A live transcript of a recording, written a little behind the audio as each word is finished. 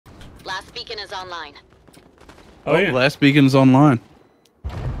Last beacon is online. Oh yeah. Last beacon is online.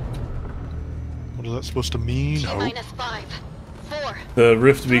 What is that supposed to mean? Hope? -5, 4. The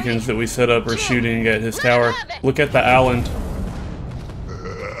rift beacons that we set up are shooting at his tower. Look at the island. There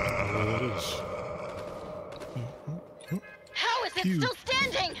it is. How is it Phew. still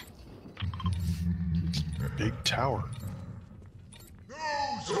standing? Big tower. Those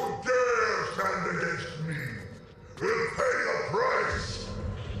who dare stand against me will pay the price.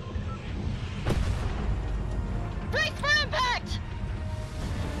 Brace for impact!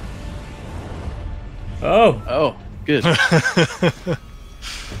 Oh, Oh, good.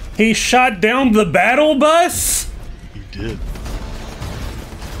 he shot down the battle bus? He did.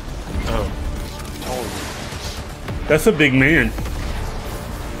 Oh. Tower. That's a big man.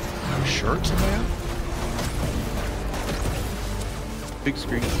 Are you sure it's a man? Big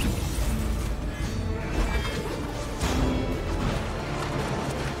screen.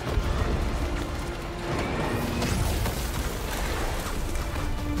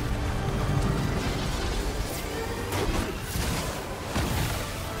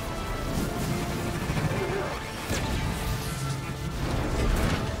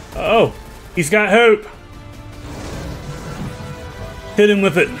 Oh, he's got hope. Hit him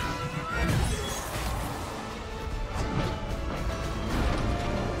with it.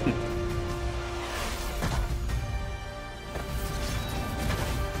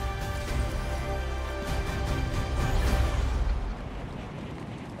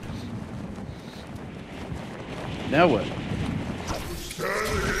 Now what?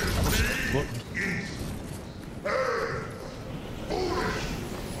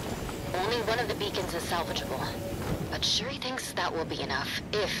 Only one of the beacons is salvageable. But Shuri thinks that will be enough,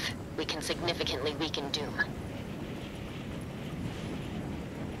 if we can significantly weaken Doom.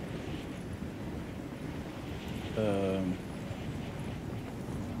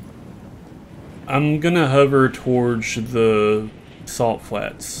 I'm gonna hover towards the salt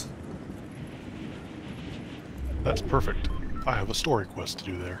flats. That's perfect. I have a story quest to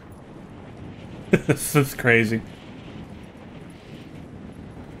do there. This is crazy.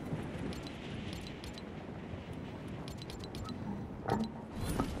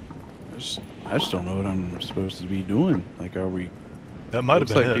 I just don't know what I'm supposed to be doing. Like, are we? That might have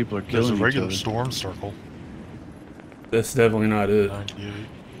Looks been like it. people are There's killing a each regular other. storm circle. That's definitely not it. 98.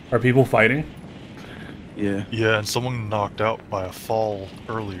 Are people fighting? Yeah. Yeah, and someone knocked out by a fall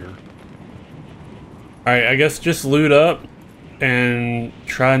earlier. Alright, I guess just loot up and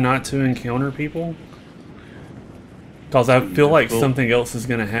try not to encounter people. Because I feel like Difficult. something else is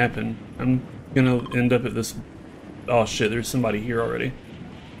gonna happen. I'm gonna end up at this... Oh shit, there's somebody here already.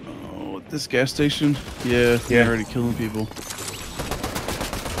 Oh, at this gas station? Yeah, Yeah. they're already killing people.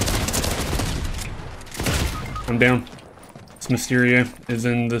 I'm down. This Mysterio is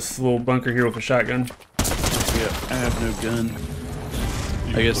in this little bunker here with a shotgun. Yeah, I have no gun.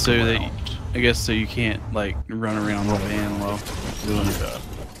 You I guess look so around. that I guess so you can't like run around the van while doing it. Yeah.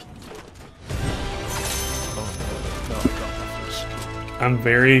 Oh, no, I got my first kill. I'm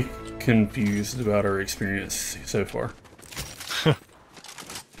very confused about our experience so far.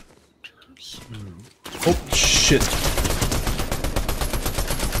 Smooth. Oh shit.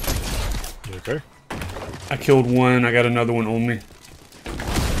 You okay? I killed one, I got another one on me.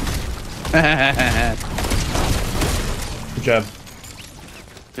 Good job.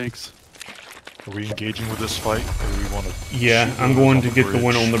 Thanks. Are we engaging with this fight, or do we want to? Yeah, I'm going to get the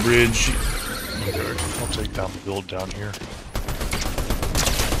one on the bridge. Okay, I'll take down the build down here.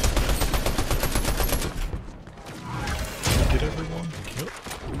 Did we get everyone? Yep.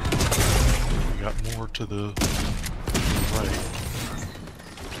 We got more to the right.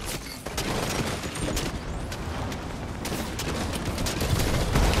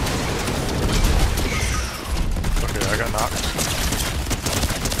 Okay, I got knocked.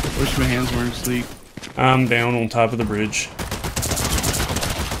 Wish my hands weren't asleep. I'm down on top of the bridge.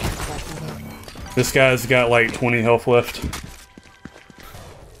 This guy's got like 20 health left.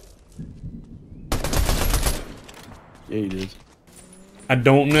 Yeah, he did. I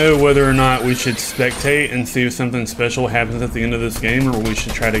don't know whether or not we should spectate and see if something special happens at the end of this game, or we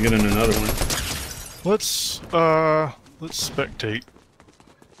should try to get in another one. Let's spectate.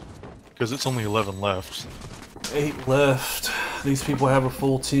 Because it's only 11 left. 8 left. These people have a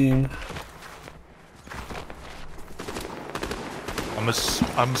full team. I'm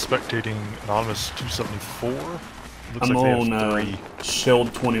spectating Anonymous 274. Looks I'm like they on have 3.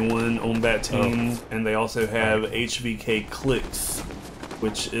 Shelled 21 on that team, and they also have HVK Clicks,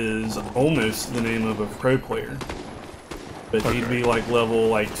 which is almost the name of a pro player. But he'd be like level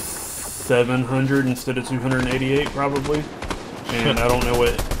like 700 instead of 288 probably. And I don't know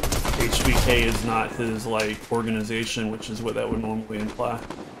what HBK is not his like organization, which is what that would normally imply.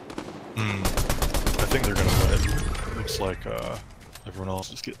 I think they're gonna win it. Looks like everyone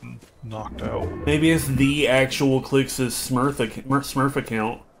else is getting knocked out. Maybe it's the actual Clix' Smurf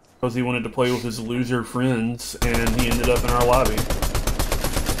account because he wanted to play with his loser friends and he ended up in our lobby.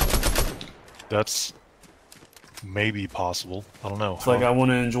 That's maybe possible. I don't know. It's like I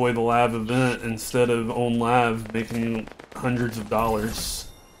want to enjoy the live event instead of on live making hundreds of dollars.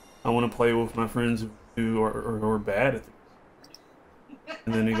 I want to play with my friends who are bad at it.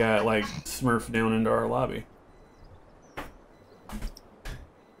 And then he got like smurfed down into our lobby.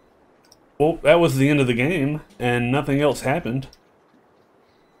 Well, that was the end of the game, and nothing else happened.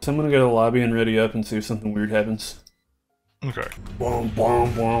 So I'm gonna go to the lobby and ready up and see if something weird happens. Okay. Bwom,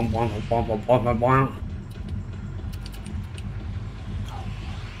 bwom, bwom, bwom, bwom, bwom, bwom, bwom.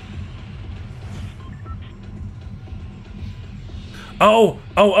 Oh!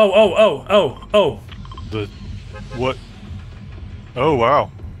 The what? Oh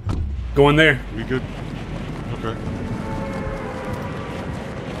wow. Go in there. We good? Okay.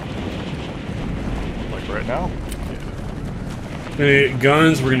 Like right now? We're gonna get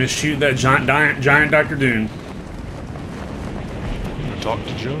guns, we're gonna shoot that giant Dr. Doom. I'm gonna talk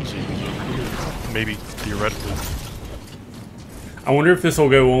to Jonesy. He's over here. Maybe theoretically. I wonder if this will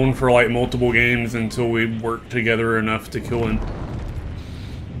go on for like multiple games until we work together enough to kill him.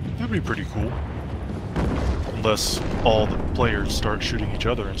 That'd be pretty cool. Unless all the players start shooting each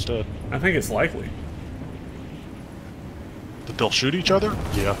other instead. I think it's likely. That they'll shoot each other?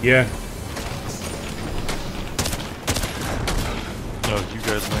 Yeah. Yeah. No, you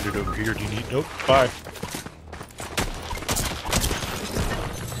guys landed over here. Do you need... Nope. Bye.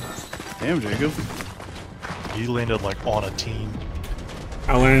 Damn, Jacob. He landed like on a team.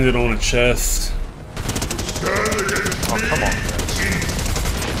 I landed on a chest. Oh, come on, guys.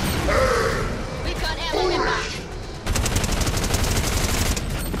 We've got ammo inbound.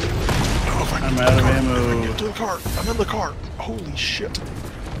 I'm out of ammo. Get to the car. I'm in the car. Holy shit.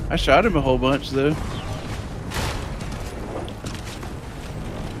 I shot him a whole bunch, though.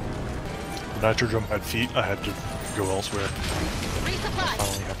 Nitro Drum had feet. I had to go elsewhere. Resupply. I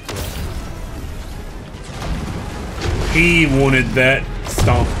only have to go. He wanted that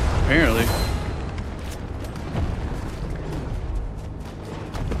stomp. Apparently.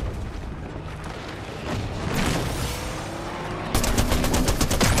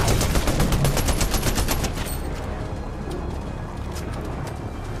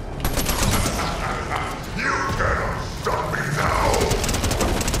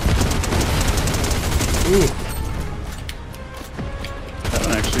 Ooh. That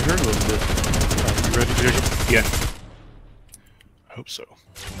one actually hurt a little bit. You ready, Jacob? Yeah. I hope so.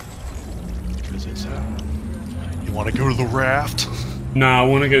 Because it's, you want to go to the raft? Nah, I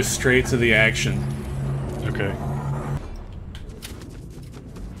want to go straight to the action. Okay.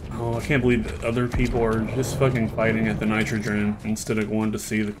 Oh, I can't believe that other people are just fucking fighting at the Nitrodrome instead of going to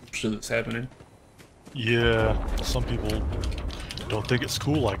see the shit that's happening. Yeah, some people don't think it's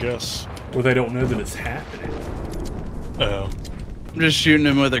cool, I guess. Or they don't know that it's happening. I'm just shooting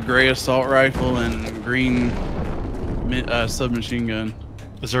him with a gray assault rifle and green submachine gun.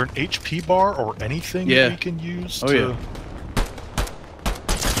 Is there an HP bar or anything Yeah. that we can use Oh, to... yeah.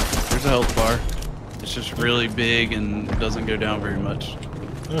 There's a health bar. It's just really big and doesn't go down very much.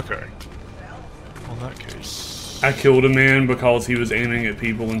 Okay. Well, in that case... I killed a man because he was aiming at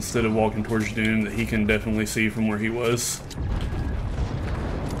people instead of walking towards Doom that he can definitely see from where he was.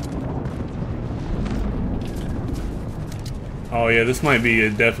 Oh yeah, this might be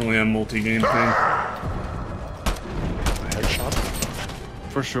definitely a multi-game thing. Headshot?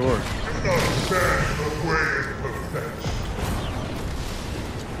 For sure.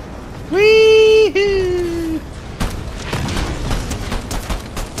 Wee-hoo!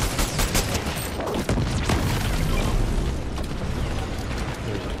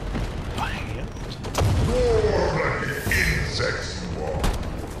 There's a hand. More like the insects you are.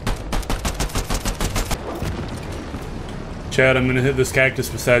 Chad, I'm gonna hit this cactus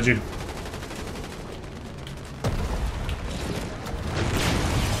beside you.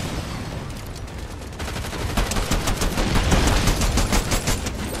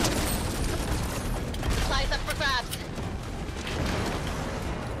 Supplies up for grabs.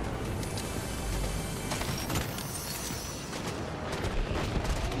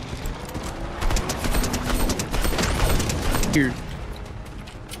 Here.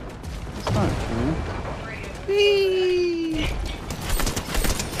 It's not cool.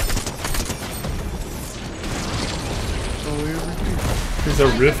 There's a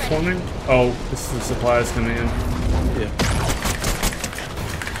rift forming? Oh, this is the supplies coming in. Yeah.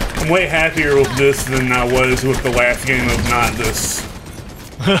 I'm way happier with this than I was with the last game of not this.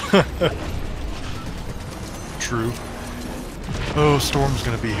 True. Oh, Storm's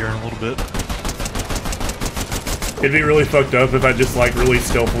gonna be here in a little bit. It'd be really fucked up if I just like really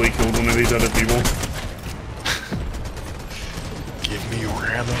stealthily killed one of these other people. Give me your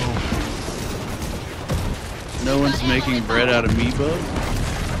ammo. No one's making bread out of meat bug?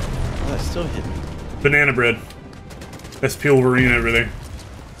 Oh, that still hit me. Banana bread. That's Pilverine over there.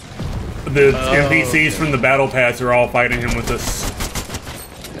 The NPCs from the battle pass are all fighting him with us.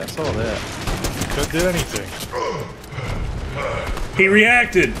 Yeah, I saw that. That did anything. He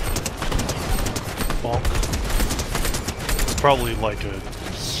reacted! Bonk. It's probably like a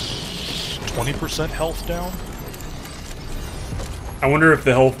 20% health down. I wonder if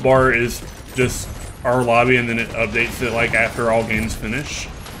the health bar is just our lobby and then it updates it like after all games finish.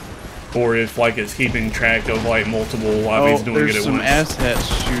 Or if like it's keeping track of like multiple lobbies doing it there's at some once. asshats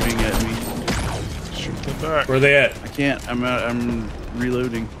shooting at me. Shoot them back. Where are they at? I can't. I'm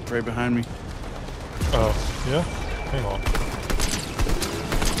reloading right behind me. Oh, yeah? Hang on.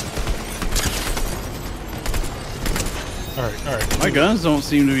 Alright. My guns don't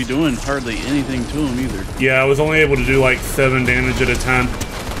seem to be doing hardly anything to them either. Yeah, I was only able to do like 7 damage at a time.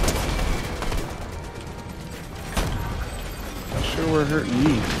 Not sure where hurting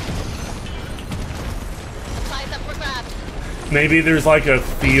me. Supplies up for grabs. Maybe there's like a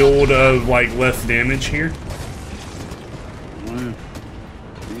field of like less damage here. Wow.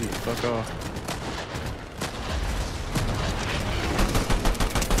 Dude, fuck off.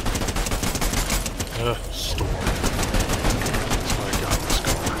 Storm. That's why I got this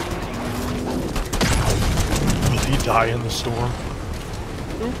car. Will he die in the storm?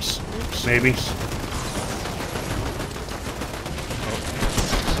 Oops. Maybe.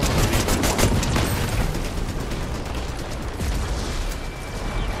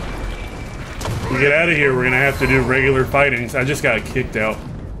 To get out of here, we're gonna have to do regular fightings. I just got kicked out.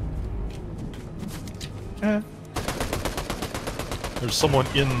 There's someone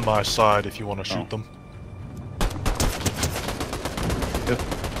in my side if you want to shoot them. Yep.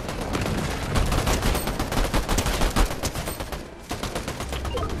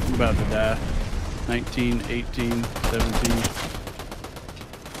 I'm about to die. 19, 18, 17,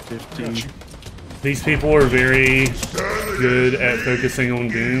 15. These people are very good at focusing on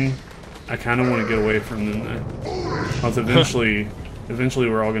Doom. I kind of want to get away from them though. Because eventually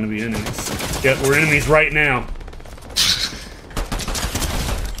we're all going to be enemies. Yep, we're enemies right now.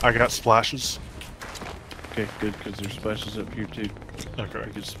 I got splashes. Okay, good, because there's splashes up here too. Okay.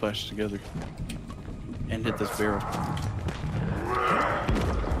 We could splash together. And hit this barrel.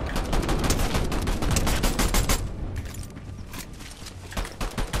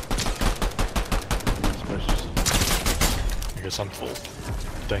 Splashes. I guess I'm full.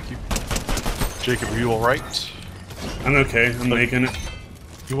 Thank you. Jacob, are you alright? I'm okay. I'm making it.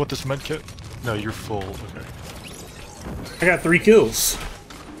 You want this med kit? No, you're full. Okay. I got 3 kills.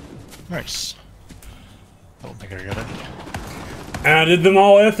 Nice. I don't think I got any. And I did them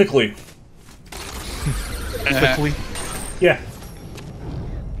all ethically. Ethically? Yeah.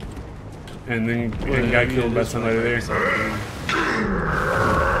 And then got killed by somebody there.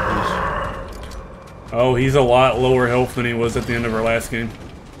 Oh, he's a lot lower health than he was at the end of our last game.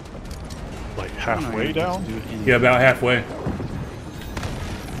 Like halfway down? Yeah, about halfway.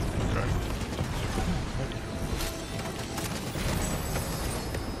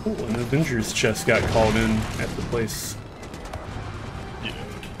 Oh, an Avengers chest got called in at the place. Yeah.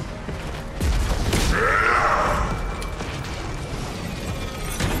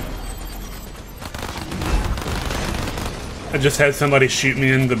 I just had somebody shoot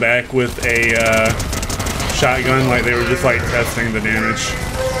me in the back with a shotgun, like they were just like testing the damage.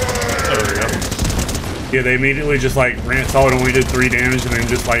 Oh, yeah. Yeah, they immediately just like saw it only did 3 damage and then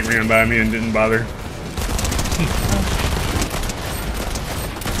just like ran by me and didn't bother.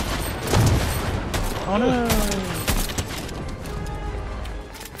 Oh no!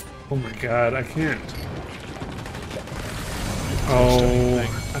 Oh my god, I can't. Oh,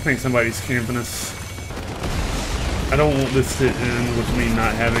 I think somebody's camping us. I don't want this to end with me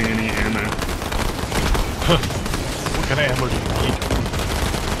not having any ammo. What kind of ammo do you need?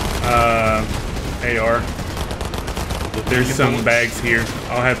 AR. There's some bags here.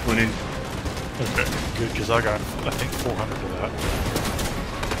 I'll have plenty. Okay, good, because I got, I think, 400 of that.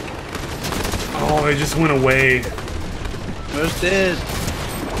 Oh, it just went away. Most dead.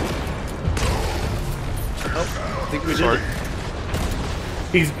 Oh, I think we did Sorry.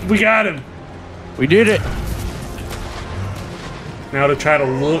 it. We got him. We did it. Now to try to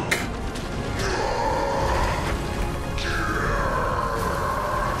look.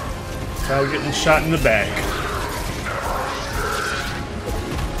 without getting shot in the back.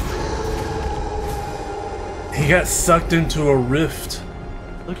 He got sucked into a rift.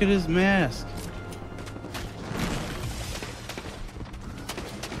 Look at his mask.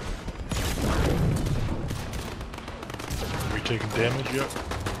 Are we taking damage yet?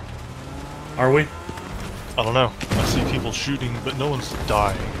 Are we? I don't know. I see people shooting, but no one's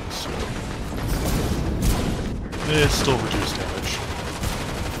dying, so... It's still reduced damage.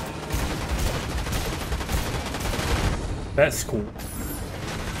 That's cool.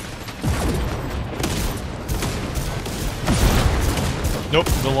 Nope,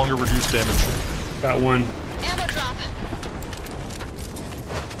 no longer reduced damage. Got one. Ammo drop.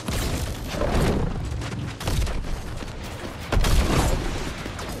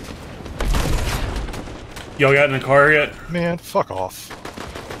 Y'all got in the car yet? Man, fuck off.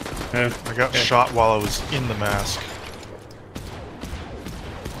 Okay. I got shot while I was in the mask.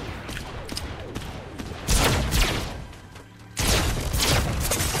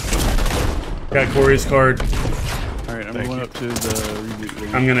 Got Corey's card. Alright, I'm Thank going you. up to the reboot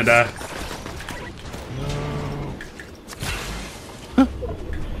ring. I'm gonna die.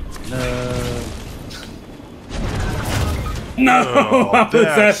 No. No! Oh, I was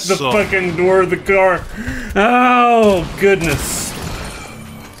that at the sucked. fucking door of the car. Oh, goodness.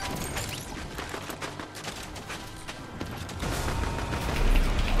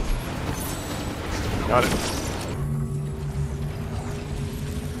 Got it.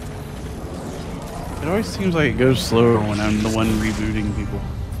 It always seems like it goes slower when I'm the one rebooting people.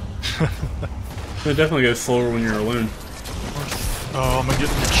 It definitely goes slower when you're alone. Oh, I'm gonna get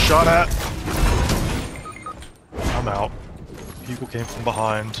shot at. I'm out. People came from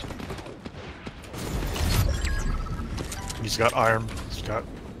behind. He's got iron. He's got...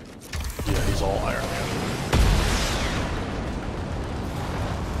 Yeah, he's all Iron Man.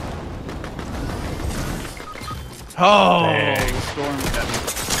 Oh, Dang. Storm got me.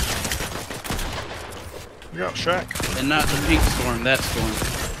 We got Shaq. And not the pink Storm, that Storm.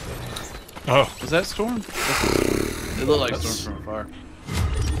 Oh, Was that Storm? It looked like That's- Storm from afar.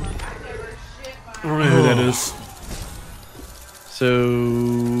 I don't know who that is.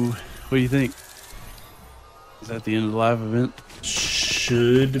 So, what do you think? Is that the end of the live event?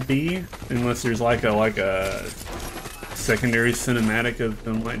 Should be, unless there's like a secondary cinematic of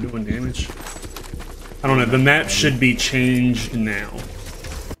them like doing damage. I don't know. The map should be changed now.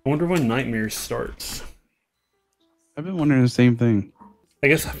 I wonder when Nightmares starts. I've been wondering the same thing. I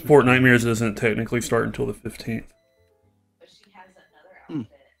guess Fort Nightmares doesn't technically start until the 15th.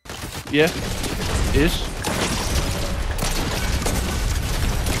 Yeah, ish.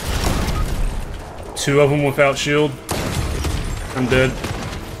 2 of them without shield. I'm dead.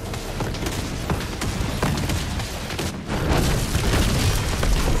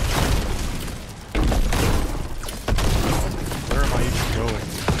 where am I even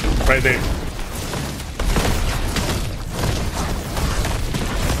going? Right there.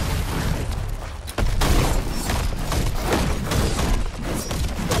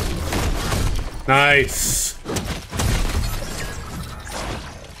 Nice.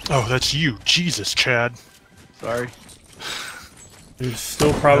 Oh, that's you. Jesus, Chad. Sorry. There's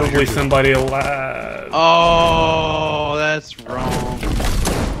still probably you're good. somebody alive. Oh, that's wrong.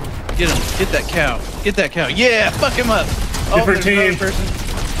 Get him. Get that cow. Get that cow. Yeah, fuck him up. Different there's another team. person.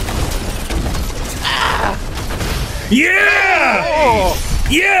 Yeah! Oh,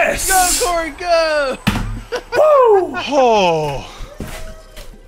 Yes! go, Corey, go! Woo! Oh,